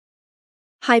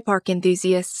Hi, park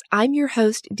enthusiasts. I'm your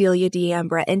host, Delia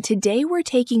D'Ambra, and today we're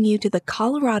taking you to the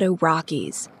Colorado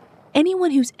Rockies. Anyone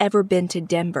who's ever been to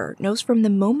Denver knows from the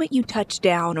moment you touch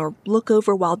down or look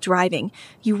over while driving,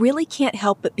 you really can't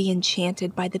help but be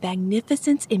enchanted by the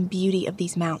magnificence and beauty of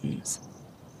these mountains.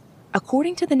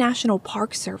 According to the National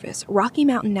Park Service, Rocky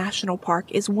Mountain National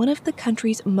Park is one of the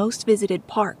country's most visited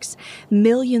parks.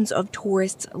 Millions of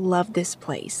tourists love this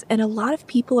place, and a lot of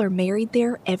people are married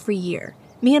there every year.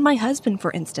 Me and my husband,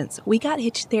 for instance, we got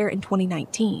hitched there in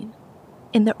 2019.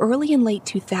 In the early and late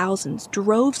 2000s,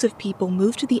 droves of people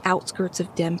moved to the outskirts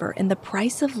of Denver and the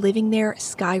price of living there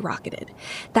skyrocketed.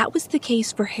 That was the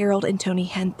case for Harold and Toni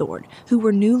Henthorn, who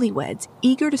were newlyweds,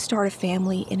 eager to start a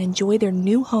family and enjoy their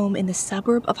new home in the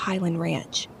suburb of Highland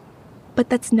Ranch.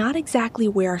 But that's not exactly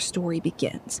where our story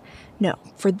begins. No,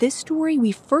 for this story,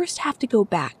 we first have to go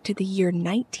back to the year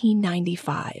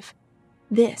 1995.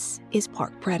 This is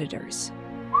Park Predators.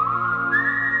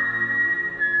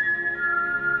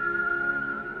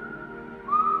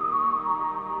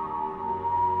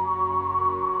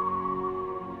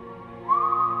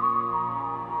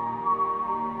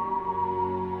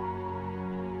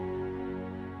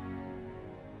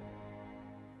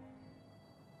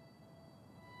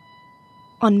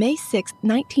 On May 6,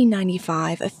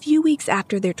 1995, a few weeks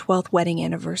after their 12th wedding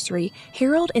anniversary,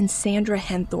 Harold and Sandra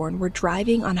Henthorn were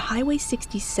driving on Highway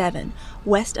 67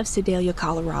 west of Sedalia,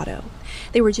 Colorado.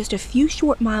 They were just a few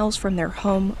short miles from their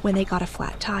home when they got a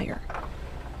flat tire.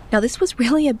 Now, this was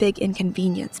really a big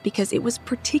inconvenience because it was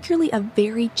particularly a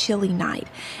very chilly night,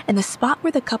 and the spot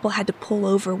where the couple had to pull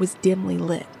over was dimly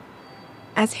lit.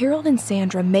 As Harold and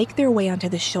Sandra make their way onto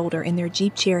the shoulder in their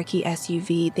Jeep Cherokee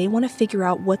SUV, they want to figure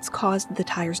out what's caused the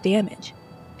tire's damage.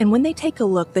 And when they take a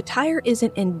look, the tire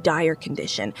isn't in dire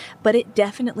condition, but it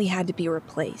definitely had to be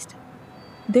replaced.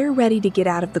 They're ready to get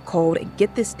out of the cold and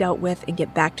get this dealt with and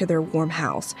get back to their warm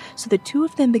house, so the two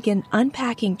of them begin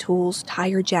unpacking tools,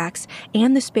 tire jacks,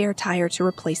 and the spare tire to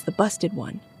replace the busted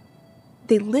one.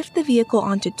 They lift the vehicle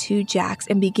onto two jacks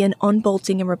and begin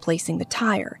unbolting and replacing the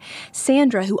tire.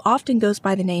 Sandra, who often goes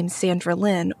by the name Sandra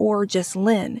Lynn, or just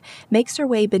Lynn, makes her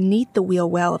way beneath the wheel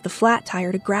well of the flat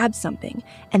tire to grab something,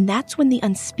 and that's when the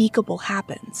unspeakable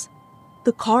happens.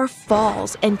 The car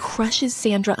falls and crushes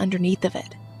Sandra underneath of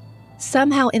it.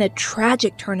 Somehow, in a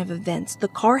tragic turn of events, the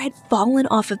car had fallen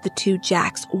off of the two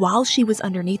jacks while she was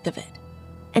underneath of it.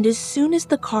 And as soon as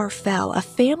the car fell, a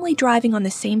family driving on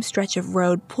the same stretch of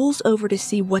road pulls over to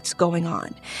see what's going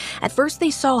on. At first,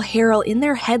 they saw Harold in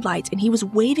their headlights, and he was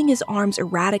waving his arms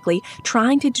erratically,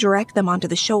 trying to direct them onto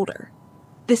the shoulder.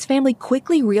 This family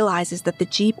quickly realizes that the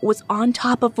Jeep was on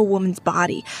top of a woman's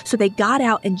body, so they got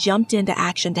out and jumped into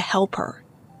action to help her.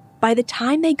 By the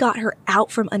time they got her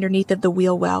out from underneath of the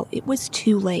wheel well, it was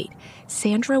too late.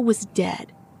 Sandra was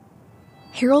dead.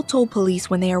 Harold told police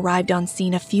when they arrived on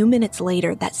scene a few minutes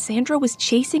later that Sandra was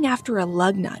chasing after a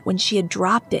lug nut when she had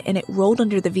dropped it and it rolled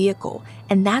under the vehicle,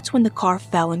 and that's when the car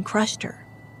fell and crushed her.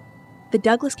 The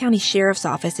Douglas County Sheriff's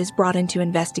Office is brought in to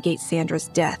investigate Sandra's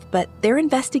death, but their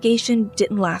investigation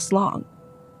didn't last long.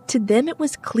 To them, it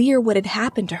was clear what had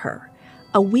happened to her.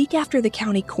 A week after the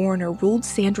county coroner ruled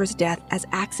Sandra's death as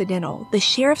accidental, the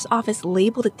sheriff's office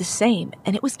labeled it the same,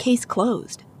 and it was case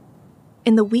closed.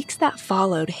 In the weeks that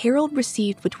followed, Harold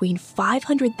received between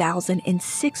 $500,000 and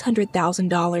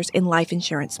 $600,000 in life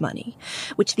insurance money,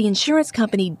 which the insurance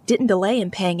company didn't delay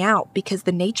in paying out because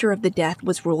the nature of the death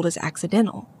was ruled as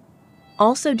accidental.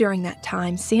 Also during that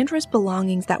time, Sandra's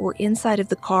belongings that were inside of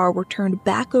the car were turned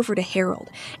back over to Harold,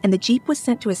 and the Jeep was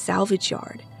sent to a salvage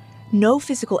yard. No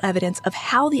physical evidence of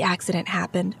how the accident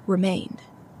happened remained.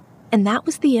 And that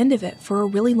was the end of it for a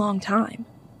really long time.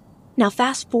 Now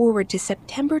fast forward to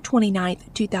September 29,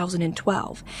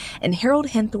 2012, and Harold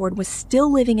Henthorn was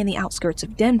still living in the outskirts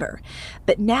of Denver,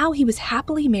 but now he was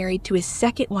happily married to his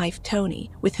second wife,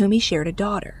 Toni, with whom he shared a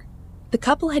daughter. The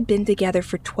couple had been together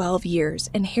for 12 years,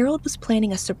 and Harold was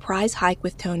planning a surprise hike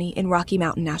with Toni in Rocky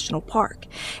Mountain National Park.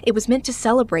 It was meant to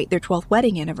celebrate their 12th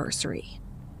wedding anniversary.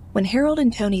 When Harold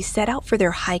and Toni set out for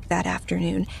their hike that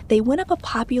afternoon, they went up a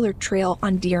popular trail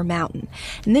on Deer Mountain.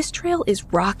 And this trail is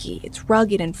rocky, it's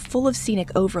rugged, and full of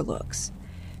scenic overlooks.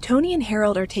 Toni and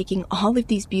Harold are taking all of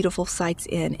these beautiful sights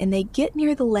in, and they get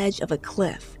near the ledge of a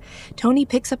cliff. Toni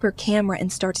picks up her camera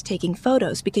and starts taking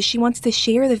photos because she wants to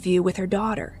share the view with her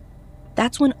daughter.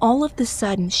 That's when all of a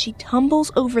sudden she tumbles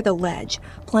over the ledge,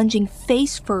 plunging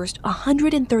face first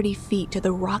 130 feet to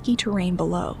the rocky terrain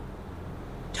below.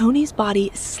 Toni's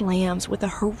body slams with a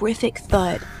horrific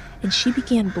thud, and she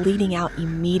began bleeding out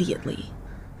immediately.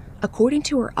 According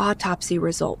to her autopsy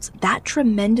results, that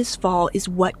tremendous fall is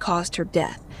what caused her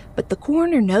death, but the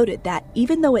coroner noted that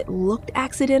even though it looked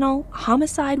accidental,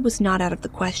 homicide was not out of the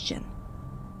question.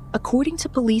 According to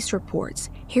police reports,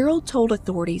 Harold told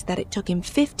authorities that it took him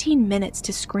 15 minutes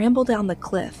to scramble down the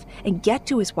cliff and get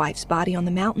to his wife's body on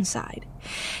the mountainside.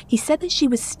 He said that she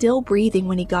was still breathing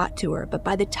when he got to her, but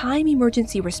by the time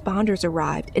emergency responders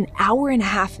arrived, an hour and a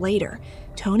half later,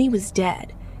 Toni was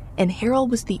dead, and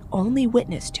Harold was the only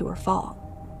witness to her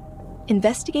fall.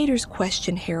 Investigators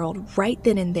questioned Harold right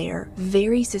then and there,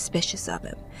 very suspicious of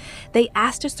him. They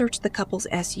asked to search the couple's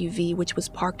SUV, which was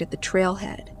parked at the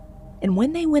trailhead. And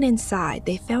when they went inside,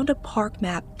 they found a park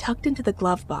map tucked into the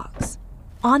glove box.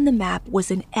 On the map was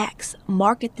an X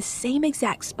marked at the same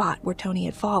exact spot where Toni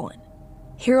had fallen.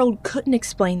 Harold couldn't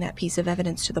explain that piece of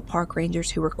evidence to the park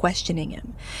rangers who were questioning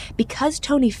him. Because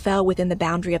Toni fell within the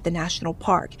boundary of the National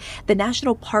Park, the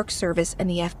National Park Service and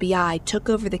the FBI took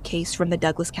over the case from the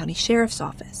Douglas County Sheriff's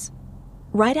Office.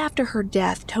 Right after her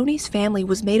death, Toni's family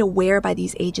was made aware by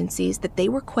these agencies that they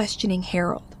were questioning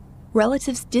Harold.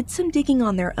 Relatives did some digging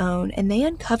on their own, and they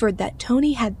uncovered that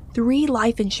Toni had 3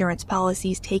 life insurance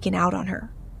policies taken out on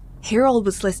her. Harold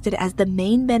was listed as the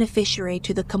main beneficiary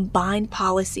to the combined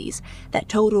policies that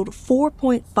totaled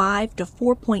 $4.5 to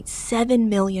 $4.7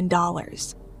 million.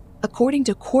 According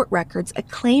to court records, a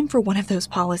claim for one of those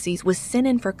policies was sent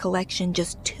in for collection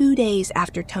just 2 days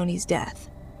after Toni's death.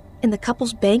 And the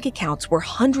couple's bank accounts were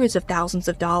hundreds of thousands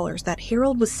of dollars that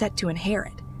Harold was set to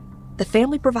inherit. The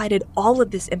family provided all of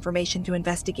this information to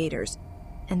investigators,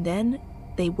 and then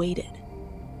they waited.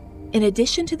 In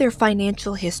addition to their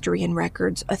financial history and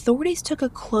records, authorities took a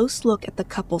close look at the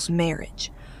couple's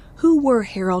marriage. Who were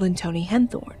Harold and Toni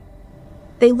Henthorn?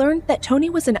 They learned that Toni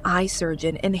was an eye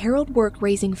surgeon and Harold worked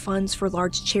raising funds for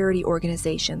large charity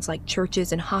organizations like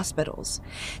churches and hospitals.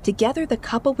 Together, the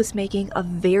couple was making a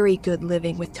very good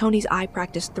living, with Toni's eye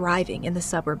practice thriving in the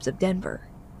suburbs of Denver.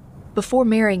 Before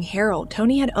marrying Harold,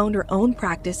 Toni had owned her own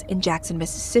practice in Jackson,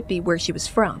 Mississippi, where she was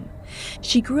from.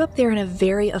 She grew up there in a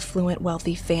very affluent,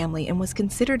 wealthy family and was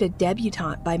considered a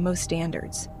debutante by most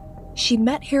standards. She'd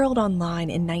met Harold online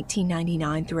in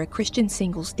 1999 through a Christian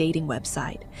singles dating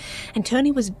website, and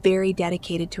Toni was very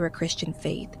dedicated to her Christian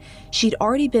faith. She'd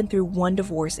already been through 1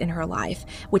 divorce in her life,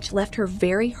 which left her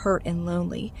very hurt and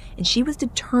lonely, and she was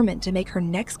determined to make her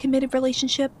next committed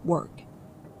relationship work.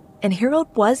 And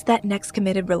Harold was that next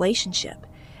committed relationship.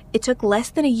 It took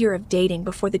less than a year of dating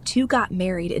before the two got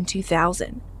married in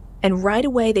 2000. And right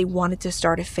away they wanted to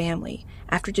start a family.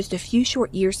 After just a few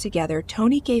short years together,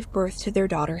 Toni gave birth to their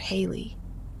daughter Haley.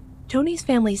 Toni's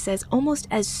family says almost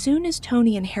as soon as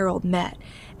Toni and Harold met,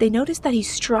 they noticed that he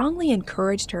strongly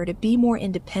encouraged her to be more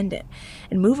independent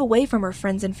and move away from her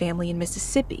friends and family in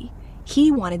Mississippi. He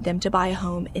wanted them to buy a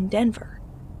home in Denver.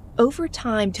 Over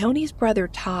time, Toni's brother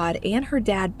Todd and her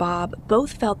dad Bob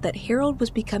both felt that Harold was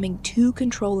becoming too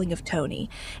controlling of Toni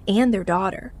and their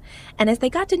daughter. And as they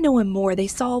got to know him more, they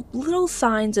saw little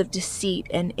signs of deceit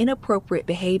and inappropriate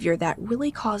behavior that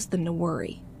really caused them to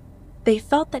worry. They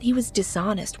felt that he was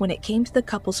dishonest when it came to the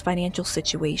couple's financial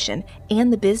situation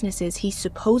and the businesses he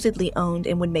supposedly owned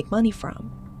and would make money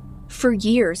from. For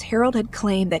years, Harold had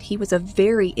claimed that he was a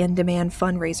very in-demand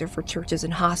fundraiser for churches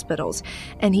and hospitals,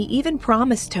 and he even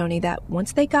promised Toni that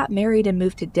once they got married and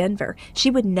moved to Denver, she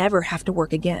would never have to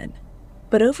work again.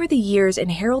 But over the years, and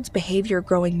Harold's behavior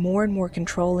growing more and more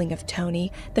controlling of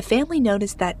Toni, the family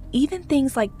noticed that even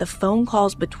things like the phone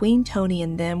calls between Toni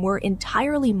and them were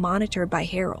entirely monitored by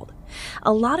Harold.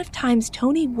 A lot of times,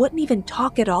 Toni wouldn't even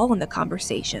talk at all in the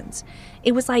conversations.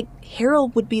 It was like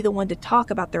Harold would be the one to talk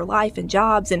about their life and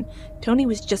jobs, and Toni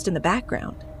was just in the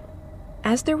background.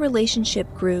 As their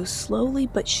relationship grew, slowly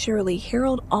but surely,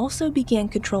 Harold also began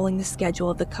controlling the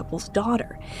schedule of the couple's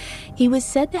daughter. He was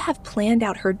said to have planned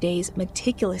out her days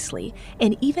meticulously,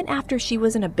 and even after she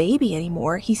wasn't a baby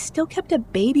anymore, he still kept a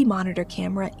baby monitor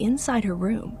camera inside her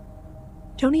room.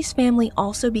 Toni's family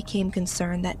also became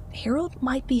concerned that Harold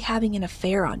might be having an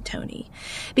affair on Toni,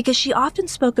 because she often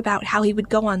spoke about how he would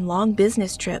go on long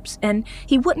business trips and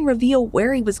he wouldn't reveal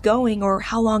where he was going or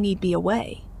how long he'd be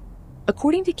away.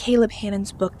 According to Caleb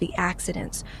Hannon's book, The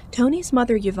Accidents, Toni's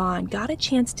mother, Yvonne, got a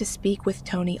chance to speak with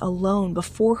Toni alone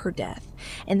before her death,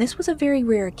 and this was a very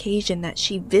rare occasion that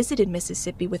she visited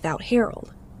Mississippi without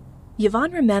Harold.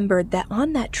 Yvonne remembered that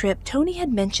on that trip, Toni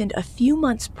had mentioned a few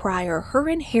months prior her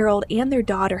and Harold and their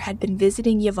daughter had been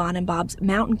visiting Yvonne and Bob's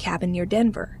mountain cabin near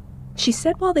Denver. She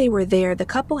said while they were there, the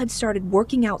couple had started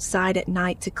working outside at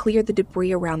night to clear the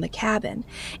debris around the cabin.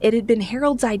 It had been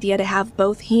Harold's idea to have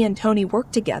both he and Toni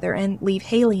work together and leave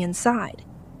Haley inside.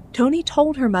 Toni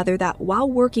told her mother that while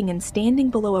working and standing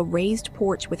below a raised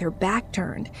porch with her back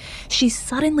turned, she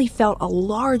suddenly felt a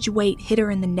large weight hit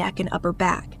her in the neck and upper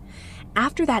back.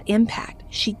 After that impact,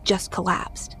 she just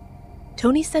collapsed.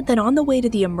 Toni said that on the way to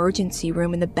the emergency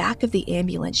room in the back of the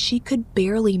ambulance, she could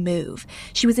barely move.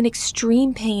 She was in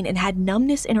extreme pain and had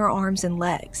numbness in her arms and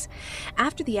legs.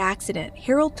 After the accident,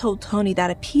 Harold told Toni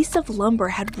that a piece of lumber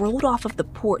had rolled off of the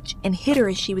porch and hit her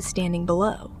as she was standing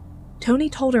below. Toni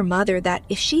told her mother that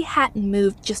if she hadn't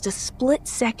moved just a split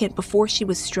second before she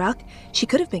was struck, she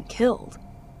could have been killed.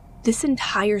 This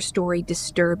entire story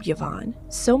disturbed Yvonne,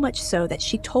 so much so that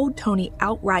she told Toni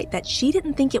outright that she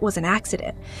didn't think it was an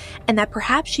accident, and that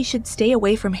perhaps she should stay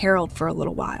away from Harold for a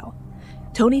little while.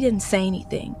 Toni didn't say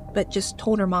anything, but just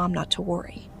told her mom not to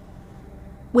worry.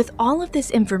 With all of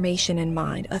this information in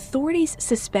mind, authorities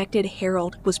suspected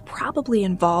Harold was probably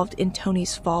involved in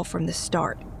Toni's fall from the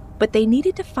start, but they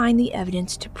needed to find the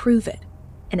evidence to prove it.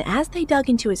 And as they dug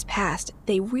into his past,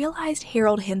 they realized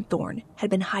Harold Henthorn had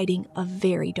been hiding a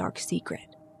very dark secret.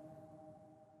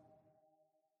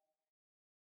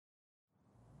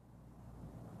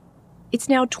 It's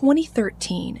now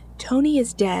 2013. Toni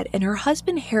is dead, and her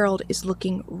husband Harold is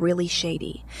looking really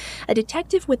shady. A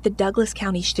detective with the Douglas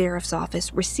County Sheriff's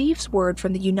Office receives word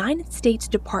from the United States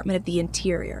Department of the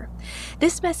Interior.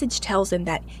 This message tells him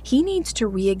that he needs to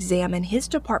re-examine his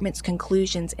department's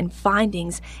conclusions and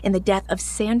findings in the death of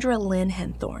Sandra Lynn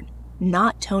Henthorn,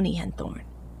 not Toni Henthorn.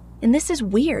 And this is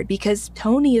weird because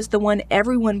Toni is the one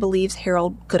everyone believes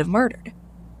Harold could have murdered.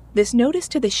 This notice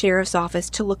to the sheriff's office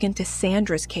to look into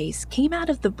Sandra's case came out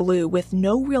of the blue with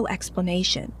no real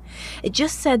explanation. It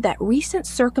just said that recent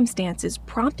circumstances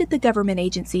prompted the government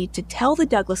agency to tell the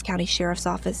Douglas County Sheriff's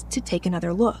Office to take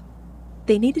another look.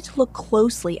 They needed to look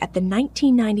closely at the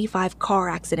 1995 car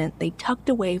accident they tucked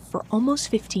away for almost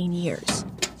 15 years.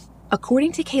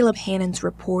 According to Caleb Hannon's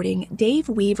reporting, Dave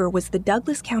Weaver was the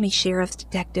Douglas County Sheriff's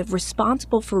detective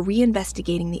responsible for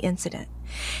reinvestigating the incident.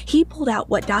 He pulled out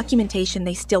what documentation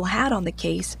they still had on the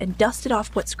case and dusted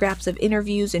off what scraps of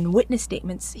interviews and witness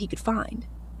statements he could find.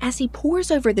 As he pores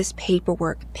over this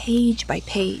paperwork page by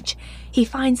page, he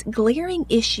finds glaring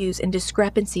issues and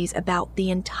discrepancies about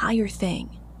the entire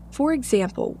thing. For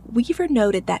example, Weaver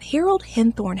noted that Harold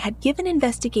Henthorn had given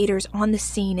investigators on the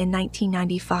scene in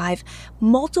 1995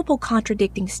 multiple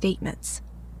contradicting statements.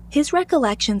 His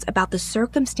recollections about the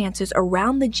circumstances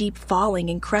around the Jeep falling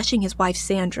and crushing his wife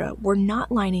Sandra were not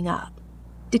lining up.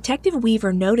 Detective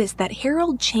Weaver noticed that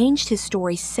Harold changed his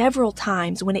story several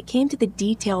times when it came to the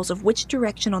details of which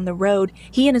direction on the road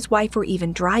he and his wife were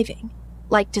even driving.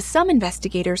 Like to some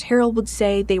investigators, Harold would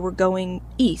say they were going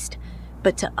east,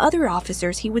 but to other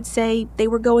officers he would say they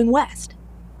were going west.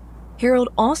 Harold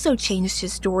also changed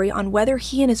his story on whether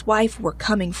he and his wife were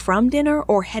coming from dinner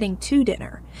or heading to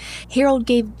dinner. Harold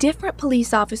gave different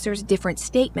police officers different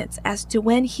statements as to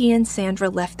when he and Sandra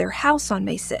left their house on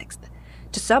May 6th.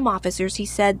 To some officers, he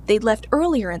said they'd left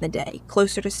earlier in the day,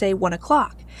 closer to say 1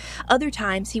 o'clock. Other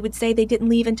times, he would say they didn't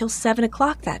leave until 7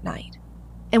 o'clock that night.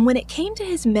 And when it came to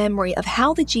his memory of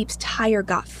how the Jeep's tire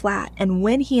got flat and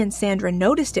when he and Sandra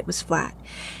noticed it was flat,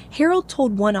 Harold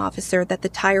told one officer that the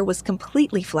tire was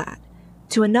completely flat.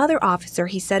 To another officer,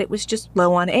 he said it was just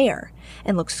low on air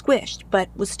and looked squished, but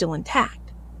was still intact.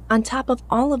 On top of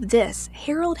all of this,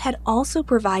 Harold had also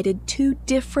provided 2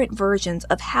 different versions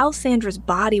of how Sandra's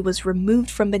body was removed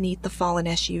from beneath the fallen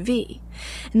SUV.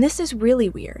 And this is really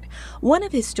weird. One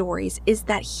of his stories is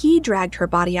that he dragged her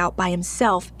body out by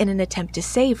himself in an attempt to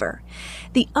save her.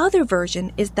 The other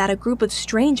version is that a group of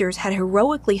strangers had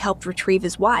heroically helped retrieve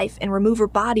his wife and remove her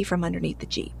body from underneath the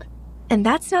Jeep. And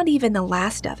that's not even the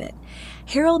last of it.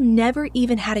 Harold never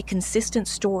even had a consistent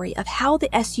story of how the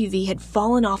SUV had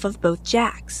fallen off of both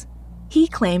jacks. He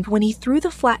claimed when he threw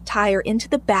the flat tire into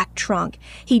the back trunk,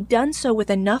 he'd done so with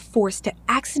enough force to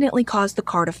accidentally cause the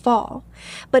car to fall.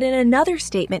 But in another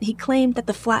statement, he claimed that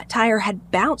the flat tire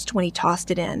had bounced when he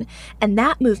tossed it in, and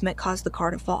that movement caused the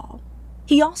car to fall.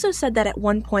 He also said that at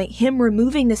one point, him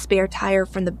removing the spare tire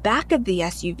from the back of the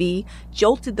SUV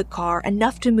jolted the car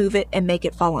enough to move it and make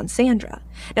it fall on Sandra.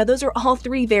 Now, those are all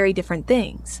 3 very different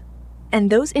things. And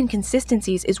those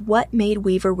inconsistencies is what made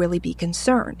Weaver really be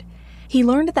concerned. He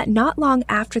learned that not long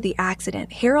after the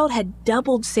accident, Harold had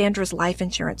doubled Sandra's life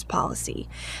insurance policy.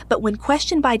 But when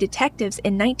questioned by detectives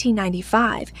in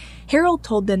 1995, Harold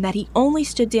told them that he only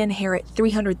stood to inherit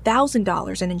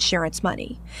 $300,000 in insurance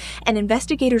money. And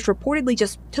investigators reportedly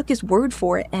just took his word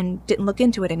for it and didn't look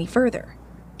into it any further.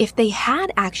 If they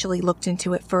had actually looked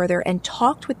into it further and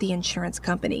talked with the insurance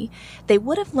company, they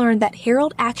would have learned that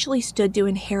Harold actually stood to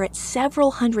inherit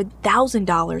several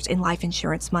 $100,000 in life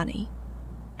insurance money.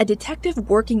 A detective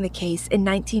working the case in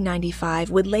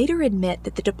 1995 would later admit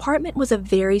that the department was a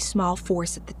very small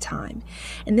force at the time,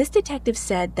 and this detective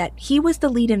said that he was the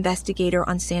lead investigator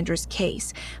on Sandra's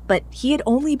case, but he had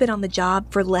only been on the job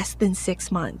for less than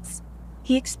 6 months.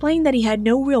 He explained that he had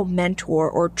no real mentor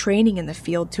or training in the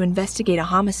field to investigate a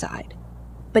homicide.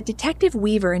 But Detective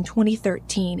Weaver in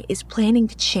 2013 is planning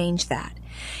to change that.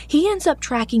 He ends up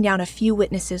tracking down a few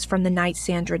witnesses from the night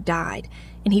Sandra died,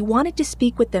 and he wanted to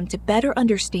speak with them to better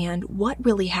understand what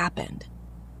really happened.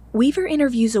 Weaver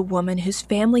interviews a woman whose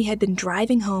family had been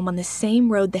driving home on the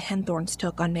same road the Henthorns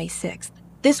took on May 6th.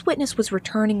 This witness was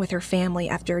returning with her family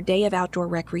after a day of outdoor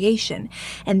recreation,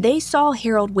 and they saw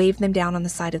Harold wave them down on the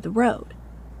side of the road.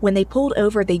 When they pulled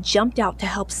over, they jumped out to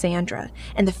help Sandra,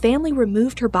 and the family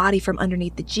removed her body from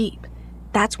underneath the Jeep.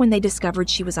 That's when they discovered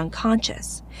she was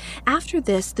unconscious. After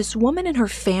this woman and her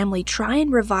family try and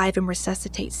revive and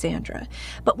resuscitate Sandra,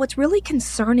 but what's really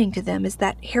concerning to them is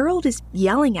that Harold is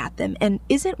yelling at them and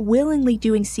isn't willingly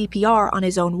doing CPR on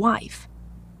his own wife.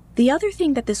 The other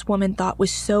thing that this woman thought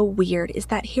was so weird is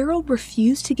that Harold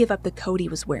refused to give up the coat he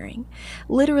was wearing.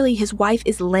 Literally, his wife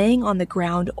is laying on the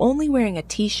ground only wearing a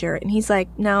t-shirt, and he's like,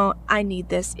 "No, I need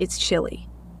this, it's chilly."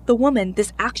 The woman,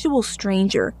 this actual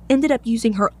stranger, ended up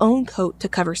using her own coat to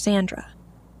cover Sandra.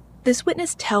 This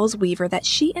witness tells Weaver that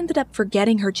she ended up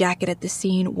forgetting her jacket at the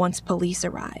scene once police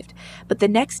arrived, but the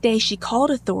next day she called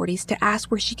authorities to ask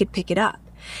where she could pick it up.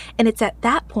 And it's at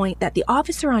that point that the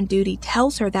officer on duty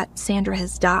tells her that Sandra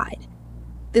has died.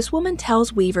 This woman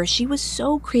tells Weaver she was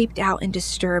so creeped out and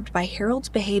disturbed by Harold's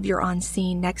behavior on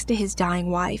scene next to his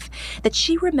dying wife that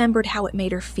she remembered how it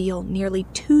made her feel nearly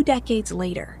 2 decades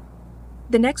later.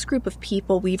 The next group of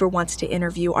people Weaver wants to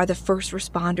interview are the first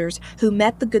responders who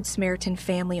met the Good Samaritan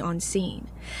family on scene.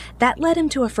 That led him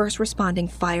to a first responding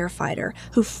firefighter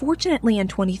who fortunately in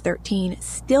 2013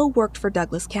 still worked for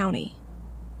Douglas County.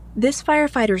 This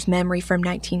firefighter's memory from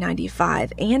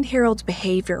 1995 and Harold's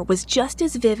behavior was just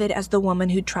as vivid as the woman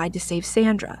who tried to save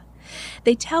Sandra.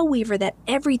 They tell Weaver that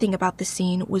everything about the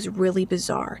scene was really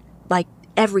bizarre, like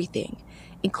everything,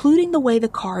 including the way the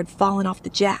car had fallen off the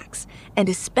jacks, and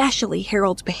especially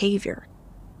Harold's behavior.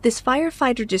 This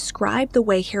firefighter described the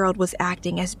way Harold was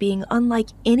acting as being unlike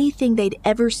anything they'd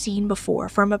ever seen before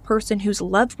from a person whose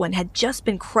loved one had just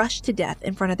been crushed to death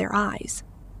in front of their eyes.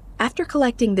 After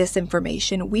collecting this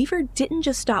information, Weaver didn't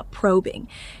just stop probing.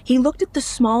 He looked at the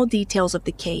small details of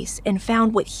the case and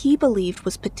found what he believed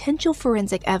was potential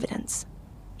forensic evidence.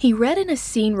 He read in a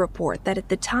scene report that at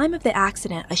the time of the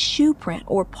accident, a shoe print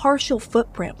or partial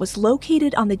footprint was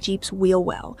located on the Jeep's wheel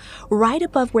well, right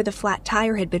above where the flat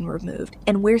tire had been removed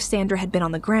and where Sandra had been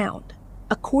on the ground.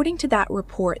 According to that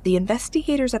report, the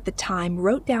investigators at the time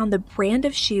wrote down the brand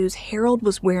of shoes Harold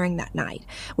was wearing that night,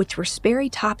 which were Sperry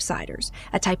Topsiders,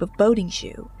 a type of boating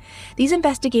shoe. These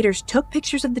investigators took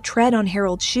pictures of the tread on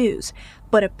Harold's shoes,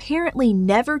 but apparently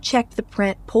never checked the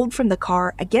print pulled from the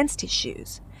car against his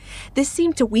shoes. This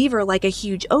seemed to Weaver like a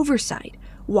huge oversight.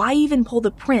 Why even pull the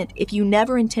print if you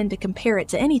never intend to compare it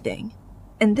to anything?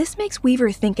 And this makes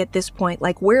Weaver think at this point,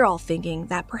 like we're all thinking,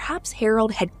 that perhaps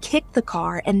Harold had kicked the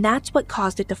car and that's what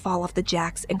caused it to fall off the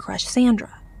jacks and crush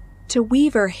Sandra. To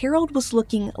Weaver, Harold was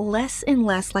looking less and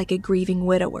less like a grieving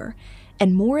widower,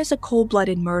 and more as a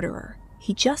cold-blooded murderer.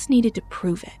 He just needed to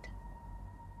prove it.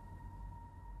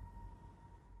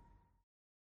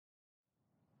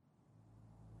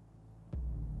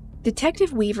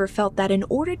 Detective Weaver felt that in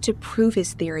order to prove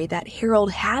his theory that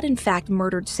Harold had in fact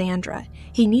murdered Sandra,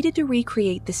 he needed to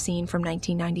recreate the scene from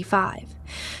 1995.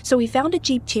 So he found a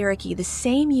Jeep Cherokee the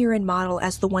same year and model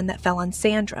as the one that fell on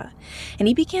Sandra, and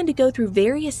he began to go through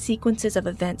various sequences of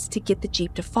events to get the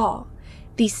Jeep to fall.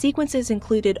 These sequences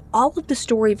included all of the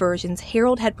story versions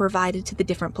Harold had provided to the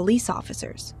different police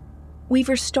officers.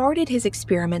 Weaver started his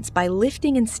experiments by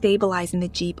lifting and stabilizing the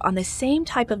Jeep on the same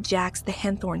type of jacks the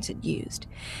Henthorns had used.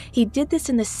 He did this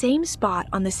in the same spot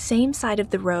on the same side of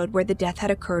the road where the death had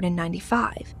occurred in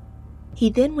 '95. He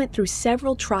then went through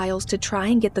several trials to try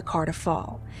and get the car to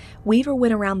fall. Weaver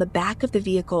went around the back of the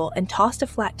vehicle and tossed a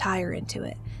flat tire into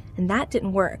it, and that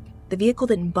didn't work. The vehicle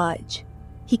didn't budge.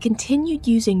 He continued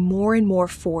using more and more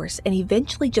force and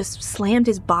eventually just slammed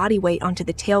his body weight onto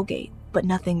the tailgate, but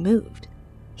nothing moved.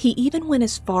 He even went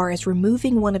as far as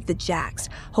removing one of the jacks,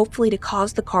 hopefully to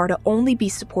cause the car to only be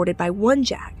supported by one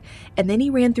jack, and then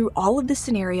he ran through all of the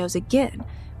scenarios again,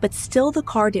 but still the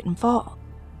car didn't fall.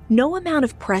 No amount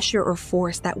of pressure or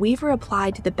force that Weaver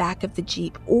applied to the back of the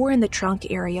Jeep or in the trunk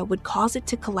area would cause it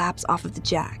to collapse off of the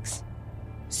jacks.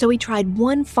 So he tried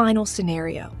one final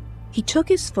scenario. He took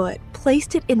his foot,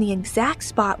 placed it in the exact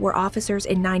spot where officers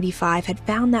in '95 had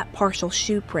found that partial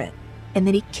shoe print, and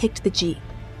then he kicked the Jeep.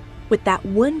 With that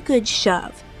one good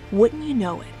shove, wouldn't you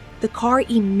know it, the car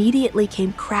immediately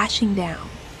came crashing down.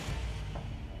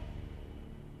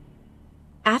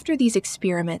 After these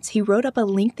experiments, he wrote up a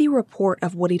lengthy report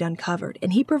of what he'd uncovered,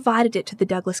 and he provided it to the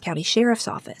Douglas County Sheriff's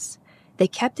Office. They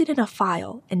kept it in a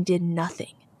file and did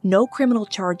nothing. No criminal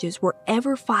charges were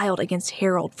ever filed against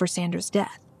Harold for Sandra's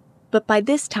death. But by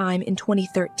this time, in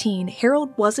 2013,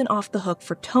 Harold wasn't off the hook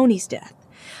for Toni's death.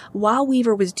 While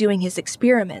Weaver was doing his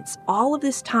experiments, all of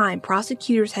this time,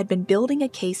 prosecutors had been building a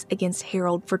case against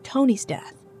Harold for Toni's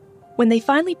death. When they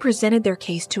finally presented their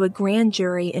case to a grand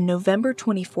jury in November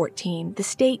 2014, the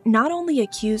state not only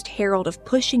accused Harold of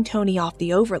pushing Toni off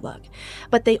the Overlook,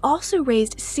 but they also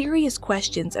raised serious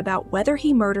questions about whether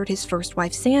he murdered his first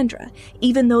wife Sandra,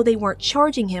 even though they weren't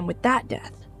charging him with that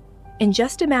death. In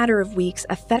just a matter of weeks,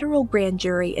 a federal grand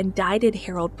jury indicted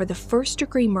Harold for the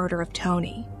first-degree murder of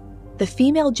Toni. The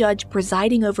female judge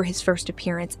presiding over his first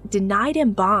appearance denied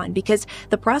him bond because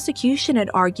the prosecution had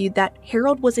argued that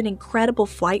Harold was an incredible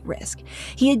flight risk.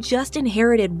 He had just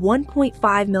inherited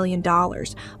 $1.5 million,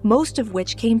 most of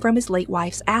which came from his late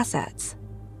wife's assets.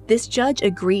 This judge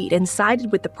agreed and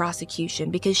sided with the prosecution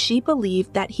because she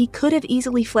believed that he could have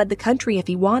easily fled the country if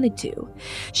he wanted to.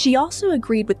 She also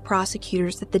agreed with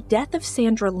prosecutors that the death of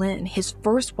Sandra Lynn, his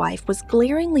first wife, was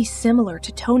glaringly similar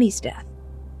to Toni's death.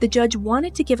 The judge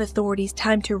wanted to give authorities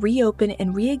time to reopen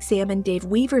and re-examine Dave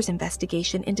Weaver's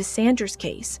investigation into Sandra's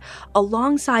case,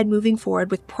 alongside moving forward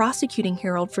with prosecuting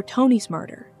Harold for Toni's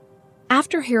murder.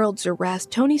 After Harold's arrest,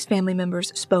 Toni's family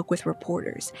members spoke with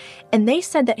reporters, and they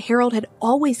said that Harold had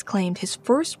always claimed his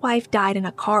first wife died in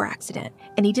a car accident,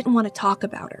 and he didn't want to talk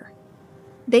about her.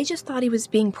 They just thought he was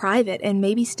being private and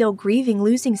maybe still grieving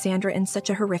losing Sandra in such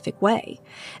a horrific way.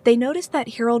 They noticed that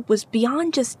Harold was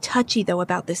beyond just touchy, though,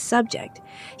 about this subject.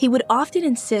 He would often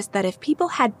insist that if people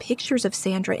had pictures of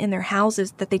Sandra in their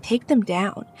houses, that they take them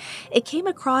down. It came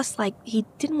across like he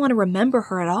didn't want to remember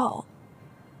her at all.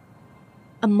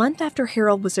 A month after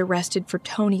Harold was arrested for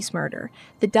Toni's murder,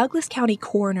 the Douglas County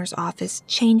Coroner's Office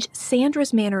changed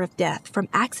Sandra's manner of death from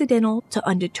accidental to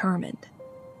undetermined.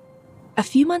 A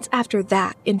few months after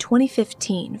that, in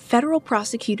 2015, federal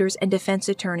prosecutors and defense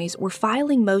attorneys were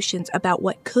filing motions about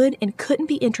what could and couldn't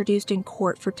be introduced in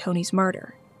court for Toni's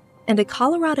murder. And a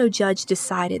Colorado judge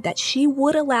decided that she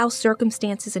would allow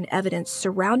circumstances and evidence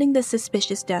surrounding the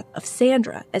suspicious death of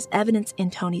Sandra as evidence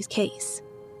in Toni's case.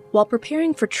 While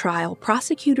preparing for trial,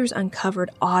 prosecutors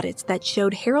uncovered audits that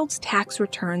showed Harold's tax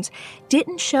returns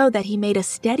didn't show that he made a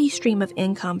steady stream of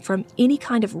income from any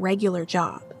kind of regular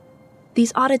job.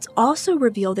 These audits also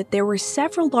revealed that there were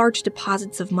several large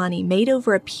deposits of money made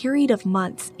over a period of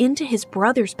months into his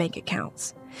brother's bank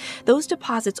accounts. Those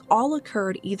deposits all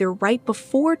occurred either right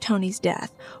before Toni's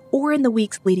death or in the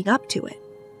weeks leading up to it.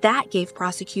 That gave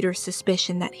prosecutors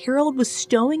suspicion that Harold was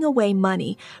stowing away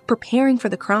money, preparing for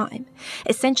the crime,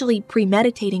 essentially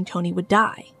premeditating Toni would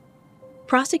die.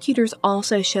 Prosecutors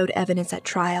also showed evidence at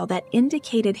trial that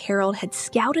indicated Harold had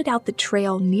scouted out the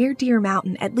trail near Deer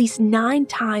Mountain at least 9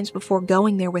 times before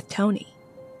going there with Toni.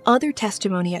 Other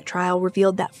testimony at trial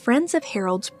revealed that friends of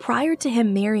Harold's prior to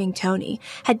him marrying Toni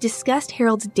had discussed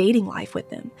Harold's dating life with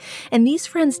him, and these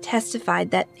friends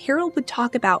testified that Harold would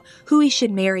talk about who he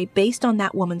should marry based on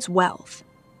that woman's wealth.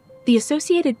 The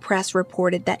Associated Press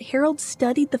reported that Harold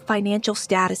studied the financial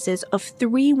statuses of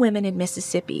 3 women in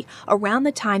Mississippi around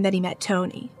the time that he met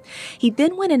Toni. He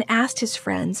then went and asked his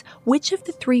friends which of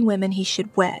the 3 women he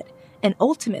should wed, and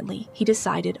ultimately he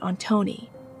decided on Toni.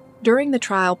 During the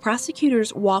trial,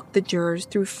 prosecutors walked the jurors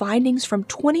through findings from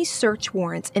 20 search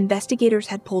warrants investigators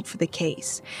had pulled for the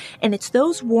case, and it's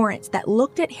those warrants that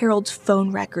looked at Harold's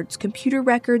phone records, computer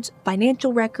records,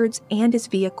 financial records, and his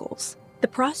vehicles. The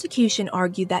prosecution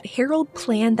argued that Harold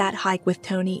planned that hike with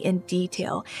Toni in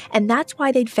detail, and that's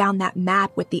why they'd found that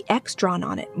map with the X drawn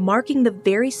on it, marking the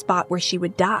very spot where she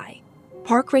would die.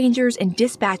 Park rangers and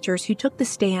dispatchers who took the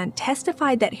stand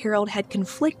testified that Harold had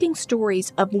conflicting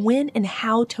stories of when and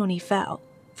how Toni fell.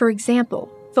 For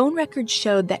example, phone records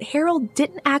showed that Harold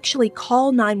didn't actually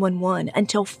call 911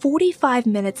 until 45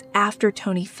 minutes after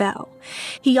Toni fell.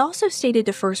 He also stated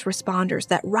to first responders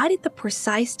that right at the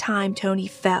precise time Toni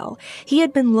fell, he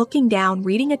had been looking down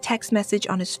reading a text message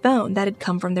on his phone that had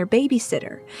come from their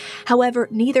babysitter. However,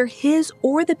 neither his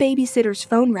or the babysitter's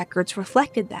phone records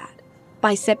reflected that.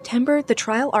 By September, the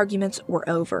trial arguments were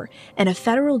over, and a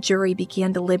federal jury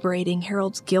began deliberating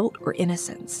Harold's guilt or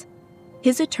innocence.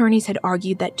 His attorneys had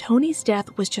argued that Toni's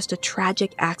death was just a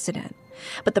tragic accident,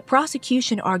 but the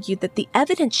prosecution argued that the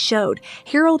evidence showed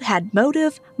Harold had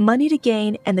motive, money to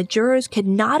gain, and the jurors could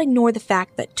not ignore the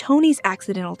fact that Toni's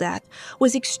accidental death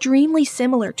was extremely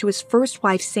similar to his first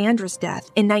wife Sandra's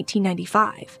death in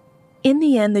 1995. In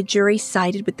the end, the jury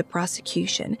sided with the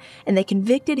prosecution, and they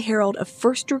convicted Harold of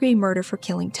first-degree murder for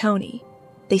killing Tony.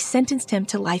 They sentenced him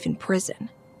to life in prison.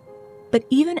 But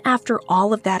even after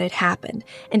all of that had happened,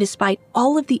 and despite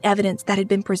all of the evidence that had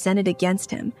been presented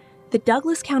against him, the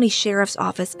Douglas County Sheriff's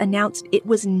Office announced it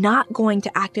was not going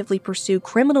to actively pursue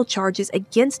criminal charges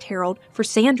against Harold for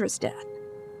Sandra's death.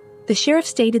 The sheriff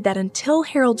stated that until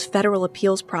Harold's federal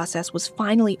appeals process was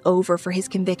finally over for his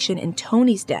conviction in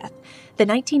Tony's death, the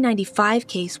 1995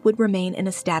 case would remain in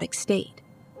a static state.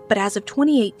 But as of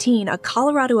 2018, a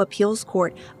Colorado appeals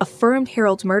court affirmed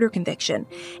Harold's murder conviction,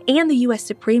 and the U.S.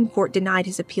 Supreme Court denied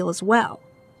his appeal as well.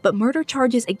 But murder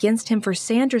charges against him for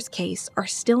Sandra's case are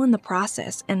still in the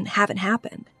process and haven't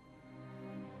happened.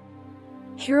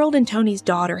 Harold and Tony's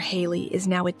daughter, Haley, is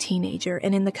now a teenager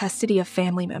and in the custody of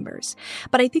family members.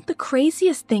 But I think the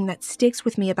craziest thing that sticks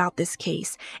with me about this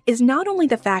case is not only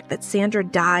the fact that Sandra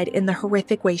died in the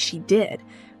horrific way she did,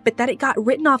 but that it got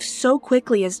written off so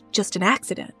quickly as just an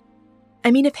accident.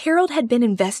 I mean, if Harold had been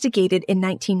investigated in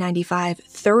 1995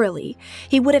 thoroughly,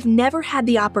 he would have never had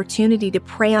the opportunity to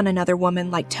prey on another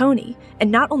woman like Tony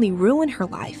and not only ruin her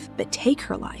life, but take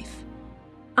her life.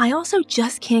 I also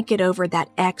just can't get over that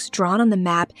X drawn on the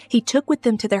map he took with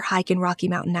them to their hike in Rocky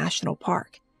Mountain National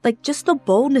Park. Like, just the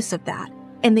boldness of that,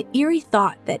 and the eerie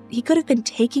thought that he could have been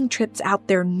taking trips out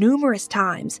there numerous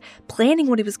times, planning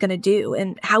what he was going to do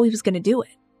and how he was going to do it.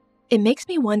 It makes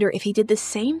me wonder if he did the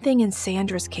same thing in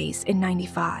Sandra's case in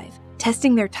 '95,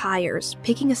 testing their tires,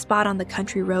 picking a spot on the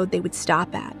country road they would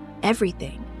stop at,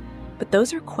 everything. But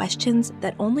those are questions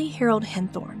that only Harold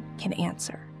Henthorn can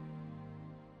answer.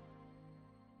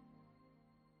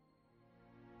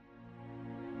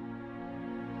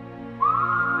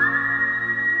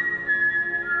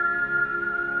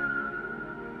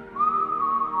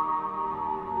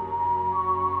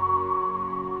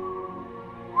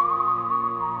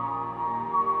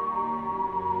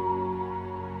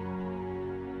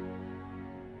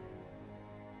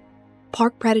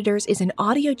 Park Predators is an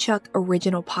AudioChuck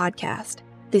original podcast.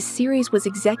 This series was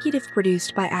executive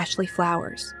produced by Ashley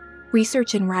Flowers.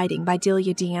 Research and writing by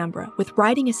Delia D'Ambra, with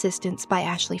writing assistance by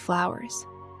Ashley Flowers.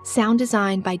 Sound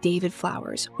design by David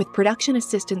Flowers, with production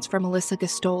assistance from Melissa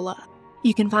Gastola.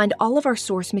 You can find all of our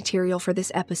source material for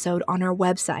this episode on our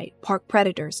website,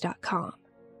 parkpredators.com.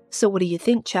 So what do you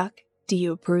think, Chuck? Do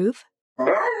you approve?